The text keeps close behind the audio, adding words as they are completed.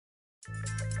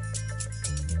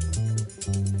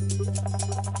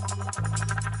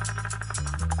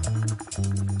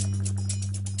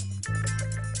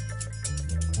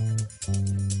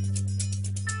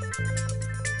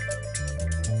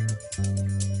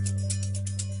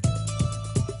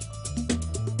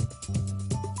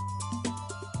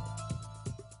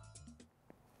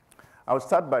I'll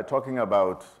start by talking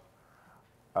about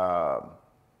the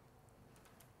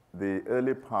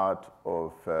early part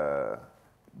of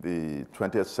the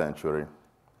 20th century,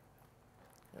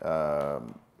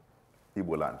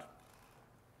 Igbo land,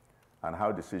 and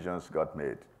how decisions got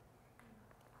made.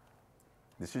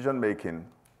 Decision-making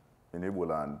in Igbo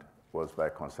land was by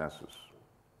consensus.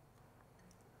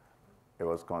 It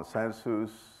was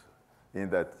consensus in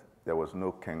that there was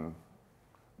no king,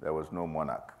 there was no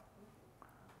monarch.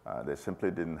 They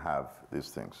simply didn't have these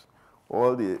things.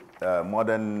 All the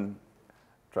modern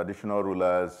traditional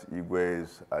rulers,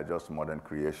 Igwes, are just modern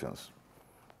creations.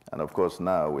 And of course,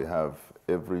 now we have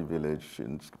every village,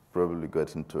 and probably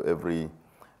getting to every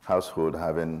household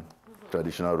having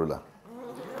traditional ruler.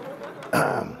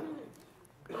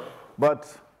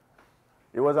 But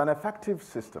it was an effective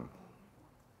system.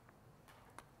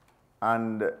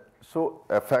 And so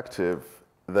effective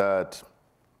that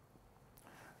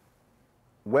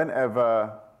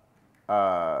whenever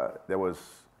there was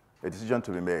a decision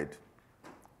to be made,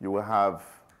 you will have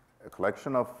a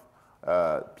collection of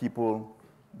people,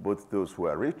 both those who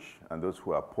are rich and those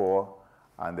who are poor,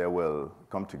 and they will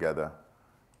come together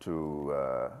to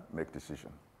make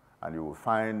decision. And you will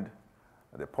find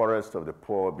the poorest of the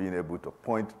poor being able to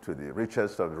point to the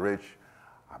richest of the rich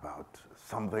about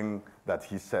something that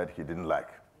he said he didn't like.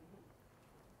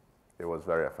 It was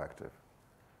very effective.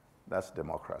 That's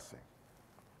democracy.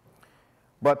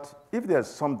 But if there's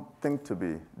something to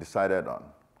be decided on,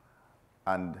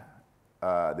 and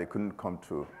they couldn't come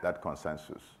to that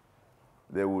consensus,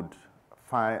 they would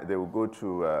go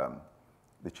to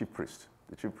the chief priest.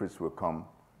 The chief priest will come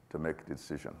to make the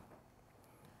decision.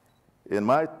 In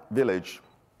my village,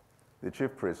 the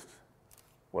chief priest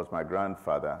was my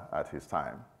grandfather at his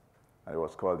time, and it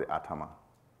was called the Atama.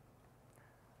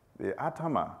 The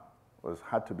Atama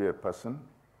had to be a person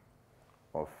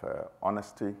of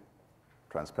honesty,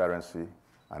 transparency,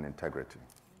 and integrity.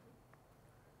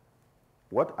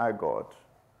 What I got,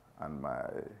 and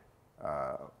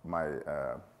my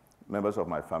members of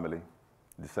my family,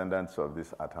 descendants of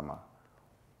this Atama,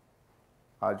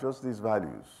 are just these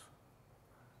values.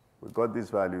 We got these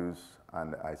values,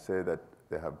 and I say that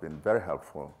they have been very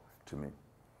helpful to me.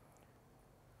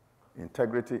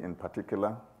 Integrity in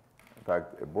particular. In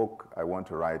fact, a book I want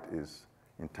to write is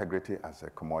Integrity as a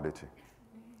Commodity.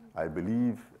 I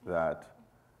believe that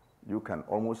you can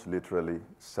almost literally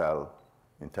sell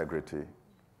integrity,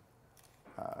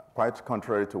 quite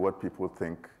contrary to what people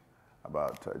think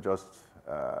about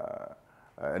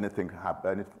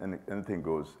anything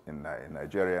goes in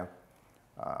Nigeria,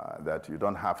 that you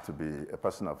don't have to be a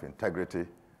person of integrity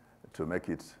to make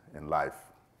it in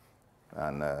life,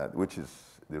 and which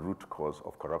is the root cause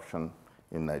of corruption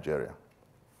in Nigeria.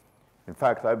 In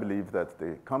fact, I believe that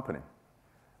the company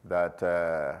that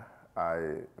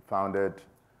I founded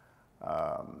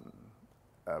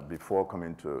before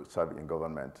coming to serve in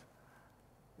government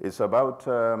is about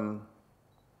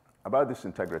this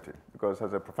integrity, because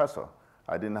as a professor,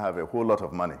 I didn't have a whole lot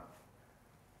of money,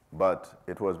 but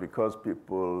it was because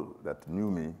people that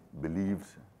knew me believed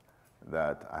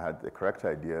that I had the correct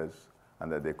ideas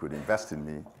and that they could invest in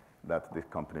me that the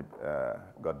company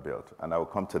got built, and I will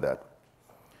come to that.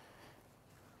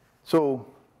 So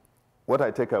what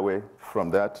I take away from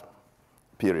that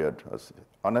period was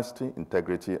honesty,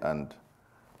 integrity, and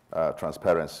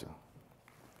transparency.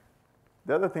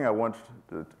 The other thing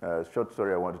short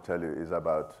story I want to tell you is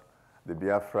about the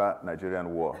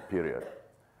Biafra-Nigerian War period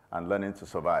and learning to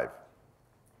survive.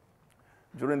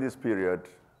 During this period,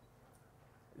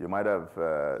 you might have,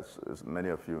 many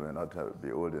of you may not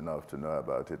be old enough to know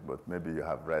about it, but maybe you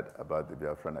have read about the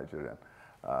Biafra-Nigerian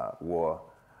War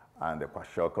and the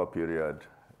Kwashiorkor period,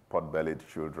 pot-bellied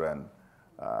children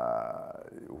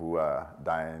who are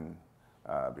dying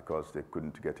because they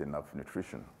couldn't get enough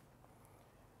nutrition.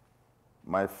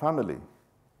 My family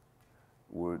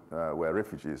were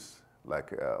refugees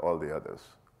like all the others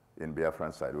in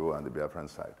Biafran side. We were on the Biafran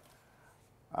side.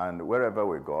 And wherever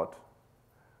we got,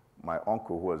 my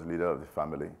uncle, who was leader of the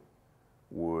family,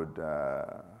 would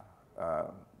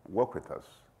work with us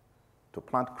to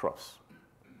plant crops,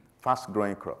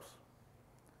 fast-growing crops,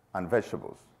 and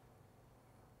vegetables,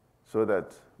 so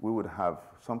that we would have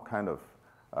some kind of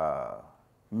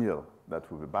meal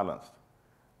that would be balanced.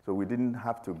 So we didn't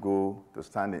have to go to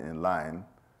standing in line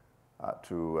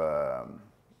to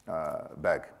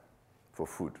beg for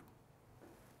food.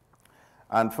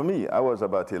 And for me, I was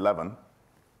about 11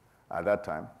 at that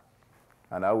time,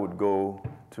 and I would go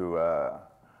to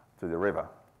the river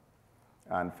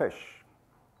and fish.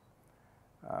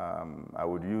 I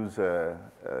would use a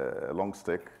long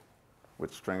stick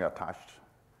with string attached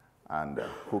and a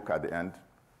hook at the end,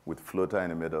 with floater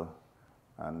in the middle,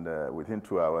 and within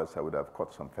 2 hours, I would have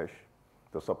caught some fish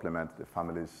to supplement the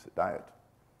family's diet.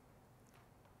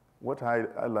 What I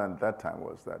learned that time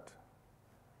was that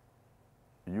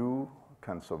you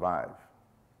can survive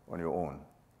on your own.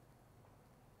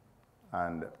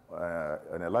 And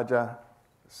on a larger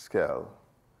scale,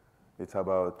 it's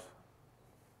about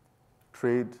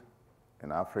trade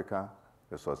in Africa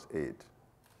versus aid.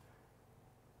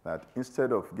 That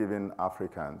instead of giving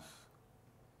Africans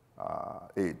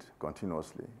aid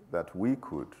continuously, that we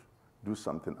could do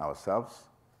something ourselves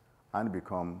and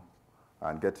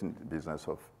get in the business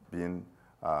of being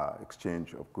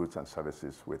exchange of goods and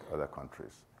services with other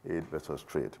countries, aid versus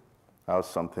trade. That was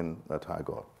something that I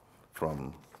got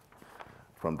from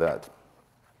that.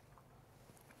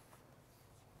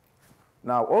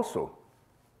 Now also,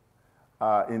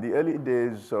 in the early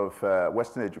days of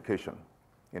Western education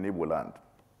in Igbo land,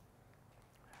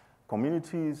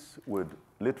 communities would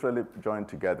literally join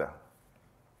together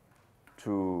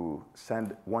to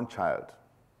send one child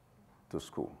to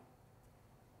school.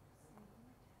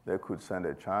 They could send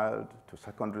a child to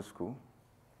secondary school,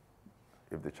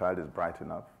 if the child is bright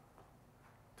enough,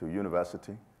 to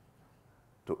university,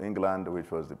 to England,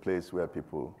 which was the place where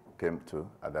people came to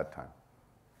at that time,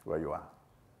 where you are.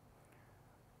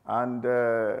 And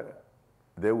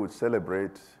they would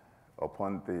celebrate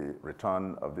upon the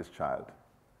return of this child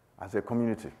as a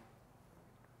community.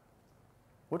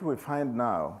 What we find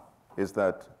now is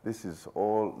that this is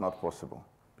all not possible.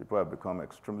 People have become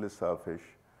extremely selfish.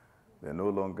 They're no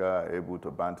longer able to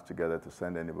band together to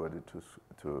send anybody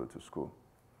to school.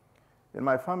 In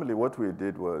my family, what we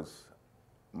did was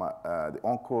the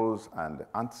uncles and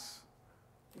aunts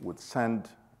would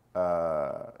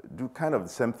do kind of the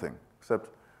same thing, except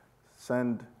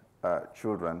send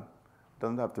children,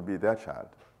 doesn't have to be their child,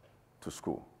 to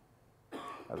school.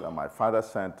 My father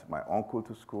sent my uncle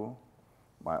to school.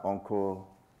 My uncle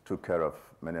took care of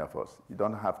many of us. You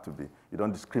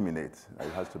don't discriminate.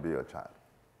 It has to be your child.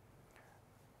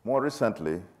 More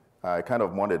recently, I kind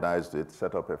of modernized it,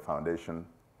 set up a foundation,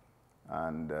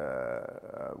 and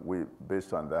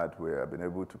based on that, we have been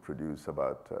able to produce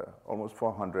about almost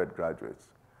 400 graduates.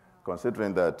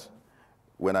 Considering that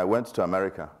when I went to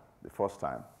America the first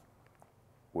time,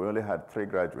 we only had 3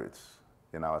 graduates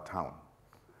in our town.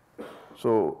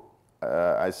 So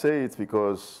I say it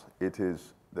because the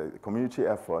community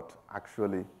effort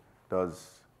actually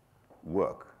does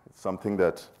work. It's something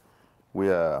that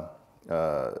we are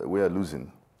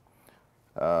losing.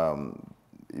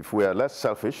 If we are less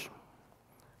selfish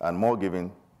and more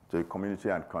giving to the community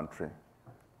and country,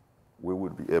 we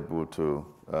would be able to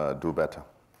do better.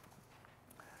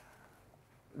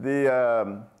 The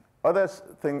other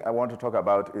thing I want to talk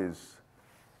about is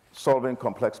solving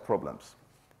complex problems.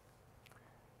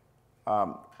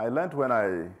 I learned when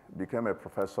I became a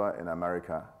professor in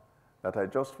America that I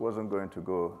just wasn't going to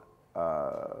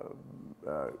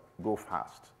go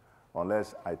fast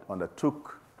unless I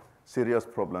undertook serious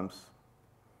problems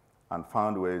and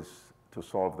found ways to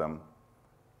solve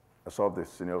this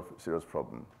serious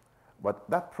problem. But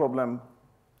that problem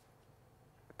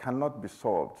cannot be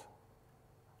solved,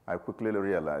 I quickly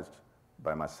realized,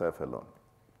 by myself alone.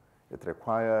 It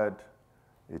required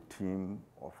a team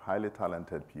of highly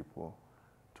talented people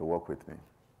to work with me.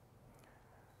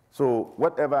 So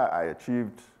whatever I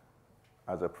achieved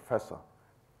as a professor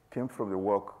came from the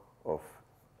work of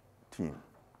team.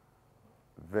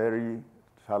 Very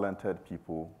talented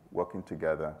people working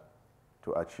together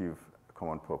to achieve a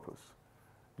common purpose.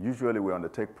 Usually we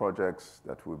undertake projects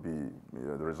that will be,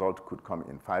 the result could come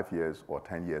in 5 years or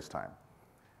 10 years' time.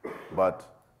 But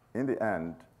in the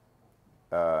end,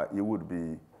 it would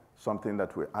be something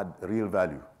that will add real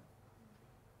value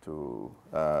to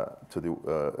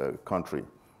the country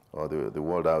or the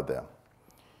world out there.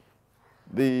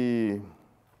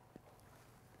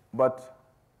 But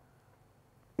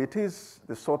it is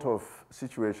the sort of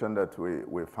situation that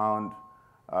we found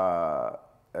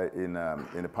in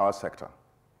the power sector.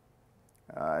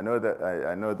 I know that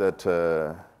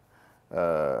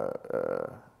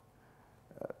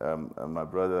my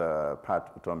brother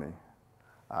Pat Utomi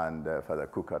and Father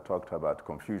Kuka talked about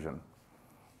confusion.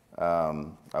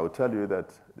 I will tell you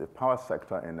that the power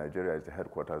sector in Nigeria is the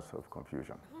headquarters of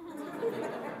confusion.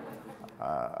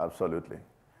 Absolutely.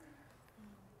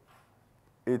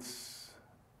 It's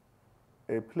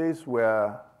a place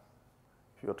where,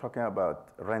 if you're talking about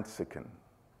rent seeking,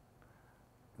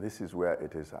 this is where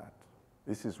it is at.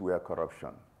 This is where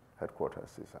corruption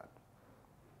headquarters is at.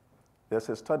 There's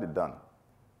a study done,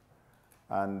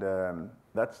 and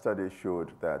that study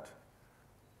showed that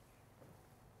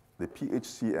the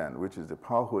PHCN, which is the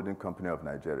Power Holding Company of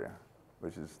Nigeria,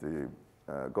 which is the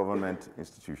government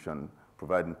institution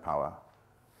providing power,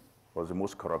 was the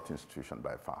most corrupt institution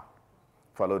by far,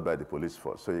 followed by the police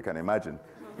force. So you can imagine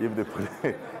if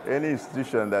any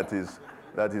institution that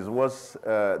is worse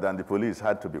than the police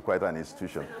had to be quite an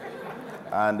institution.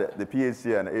 And the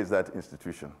PHCNA is that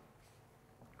institution.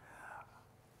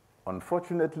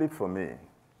 Unfortunately for me,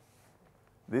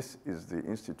 this is the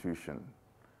institution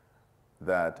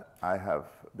that I have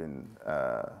been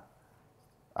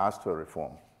asked to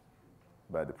reform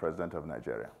by the President of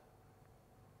Nigeria.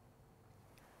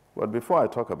 But before I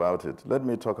talk about it, let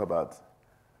me talk about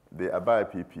the Aba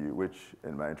IPP, which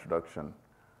in my introduction,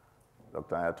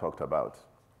 Dr. Aya talked about.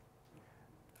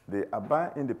 The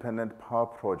Aba Independent Power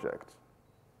Project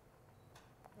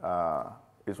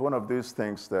is one of those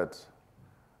things that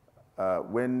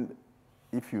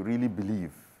if you really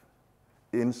believe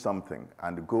in something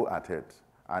and go at it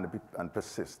and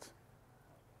persist,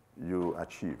 you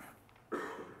achieve.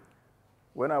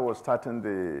 When I was starting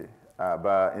the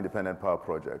Aba Independent Power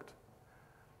Project,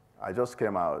 I just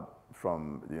came back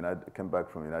from the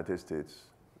United States.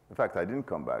 In fact, I didn't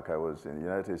come back. I was in the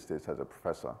United States as a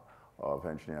professor of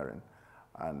engineering,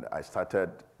 and I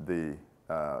started the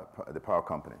power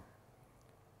company.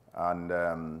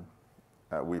 And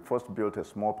we first built a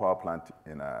small power plant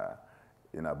in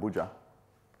Abuja,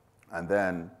 and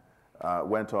then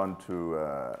went on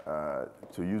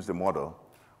to use the model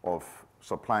of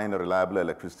supplying reliable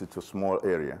electricity to a small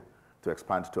area to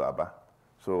expand to Aba.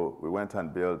 So we went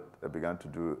and began to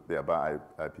do the Aba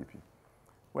IPP.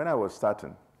 When I was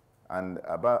starting, and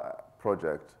Aba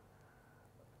project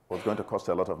was going to cost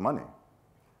a lot of money.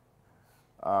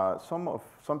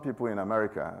 Some people in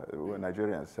America, who were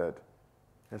Nigerians, said,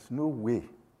 there's no way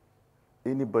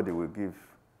anybody will give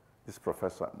this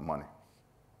professor money.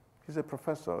 He's a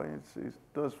professor, he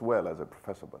does well as a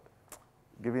professor, but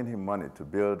giving him money to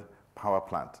build power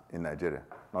plant in Nigeria,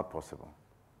 not possible.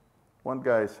 One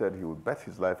guy said he would bet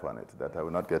his life on it, that I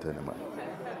will not get any money.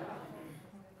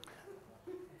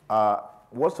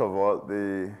 Worst of all,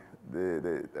 we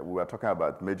were talking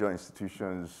about major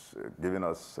institutions giving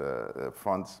us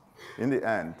funds. In the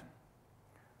end,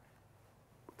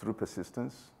 through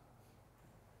persistence,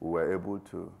 we were able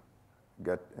to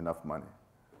get enough money.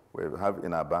 We have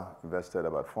in Aba invested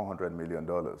about $400 million,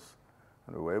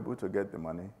 and we were able to get the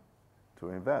money to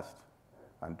invest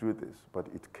and do this. But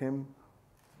it came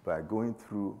by going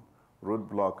through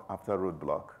roadblock after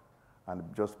roadblock and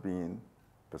just being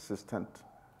persistent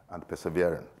and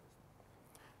persevering.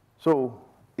 So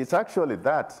it's actually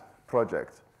that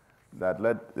project that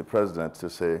led the president to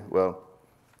say, well,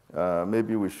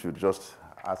 maybe we should just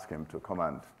ask him to come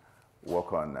and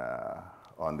work on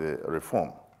the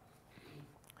reform.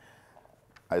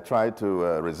 I tried to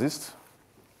resist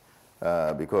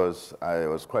because I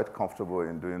was quite comfortable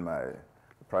in doing my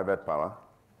private power,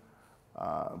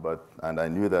 and I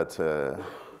knew that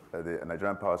the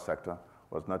Nigerian power sector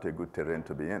was not a good terrain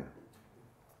to be in.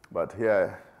 But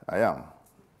here I am.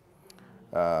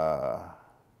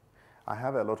 I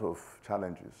have a lot of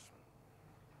challenges.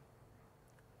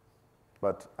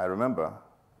 But I remember,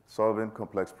 solving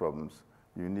complex problems,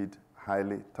 you need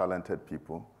highly talented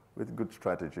people with good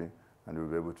strategy, and you'll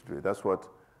be able to do it. That's what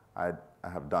I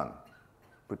have done.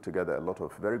 Put together a lot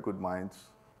of very good minds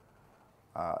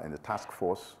in the task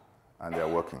force, and they're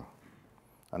working.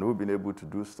 And we've been able to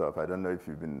do stuff. I don't know if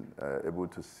you've been able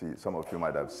to see, some of you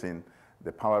might have seen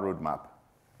the power roadmap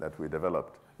that we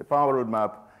developed. The power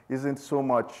roadmap isn't so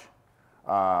much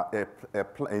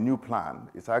a new plan.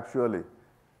 It's actually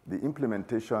the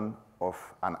implementation of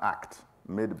an act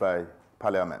made by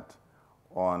Parliament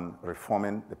on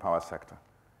reforming the power sector.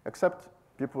 Except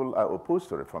people are opposed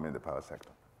to reforming the power sector.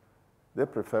 They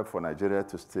prefer for Nigeria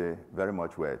to stay very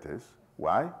much where it is.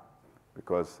 Why?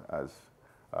 Because as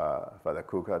Father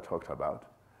Kuka talked about,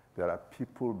 there are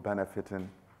people benefiting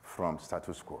from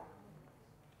status quo.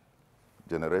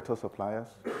 Generator suppliers,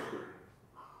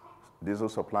 diesel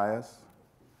suppliers,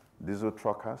 diesel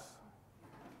truckers,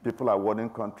 people awarding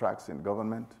contracts in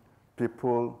government,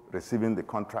 people receiving the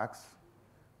contracts,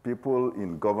 people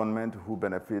in government who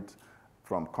benefit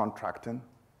from contracting,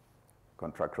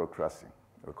 contractocracy,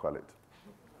 we call it.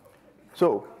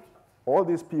 So all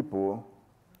these people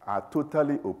are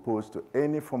totally opposed to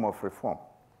any form of reform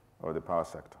of the power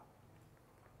sector.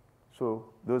 So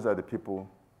those are the people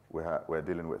we're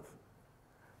dealing with.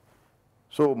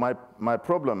 So my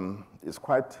problem is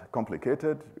quite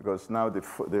complicated because now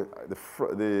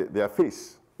their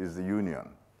face is the union.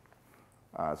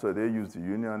 So they use the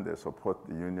union, they support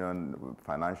the union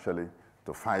financially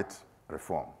to fight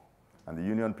reform. And the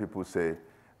union people say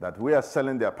that we are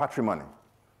selling their patrimony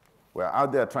were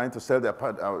out there trying to sell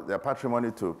their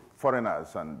patrimony to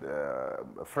foreigners and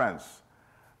friends.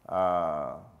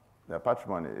 Their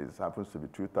patrimony happens to be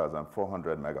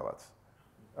 2,400 megawatts,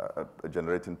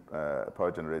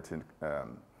 power generating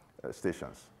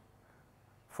stations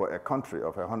for a country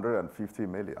of 150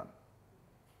 million.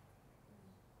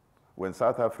 When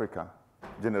South Africa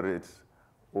generates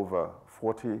over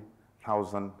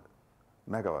 40,000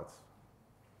 megawatts.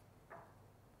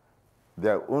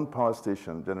 Their own power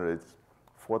station generates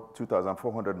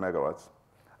 2,400 megawatts,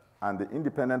 and the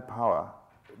independent power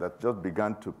that just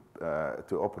began to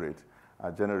operate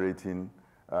are generating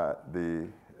the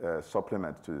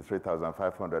supplement to the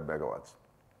 3,500 megawatts.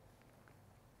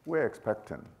 We're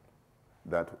expecting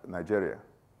that Nigeria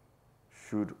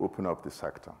should open up the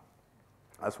sector.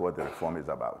 That's what the reform is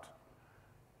about.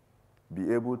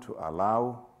 Be able to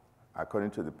allow,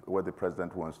 according to what the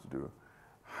president wants to do,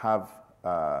 have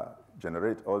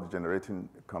all the generating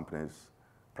companies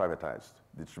privatized,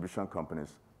 distribution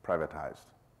companies privatized,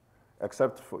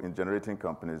 except for in generating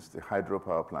companies, the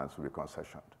hydropower plants will be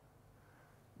concessioned.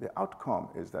 The outcome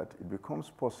is that it becomes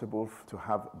possible to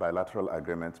have bilateral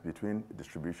agreements between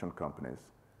distribution companies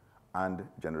and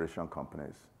generation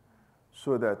companies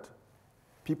so that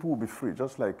people will be free,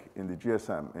 just like in the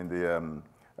GSM, in the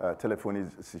telephony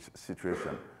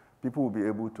situation. People will be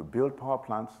able to build power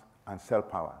plants and sell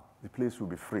power. The place will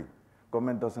be free.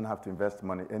 Government doesn't have to invest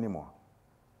money anymore.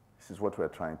 This is what we're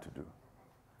trying to do.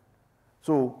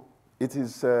 So it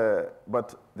is,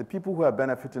 but the people who are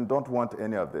benefiting don't want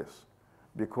any of this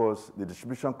because the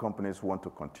distribution companies want to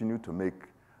continue to make,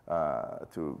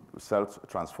 to sell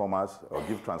transformers or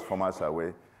give transformers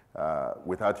away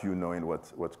without you knowing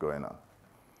what's going on.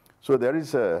 So there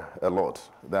is a lot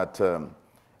that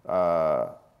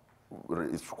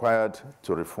is required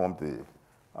to reform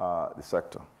the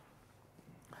sector.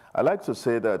 I like to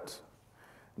say that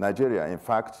Nigeria, in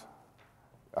fact,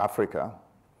 Africa,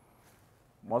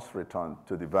 must return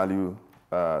to the value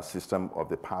system of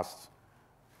the past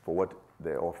for what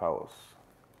they offer us.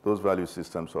 Those value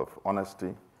systems of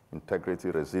honesty, integrity,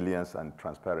 resilience, and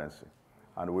transparency.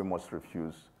 And we must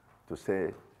refuse to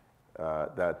say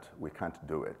that we can't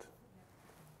do it.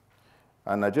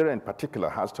 And Nigeria in particular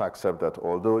has to accept that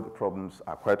although the problems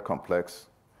are quite complex,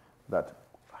 that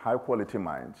high-quality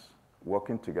minds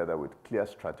working together with clear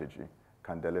strategy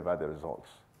can deliver the results.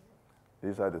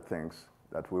 These are the things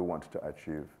that we want to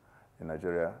achieve in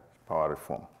Nigeria's power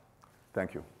reform.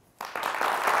 Thank you.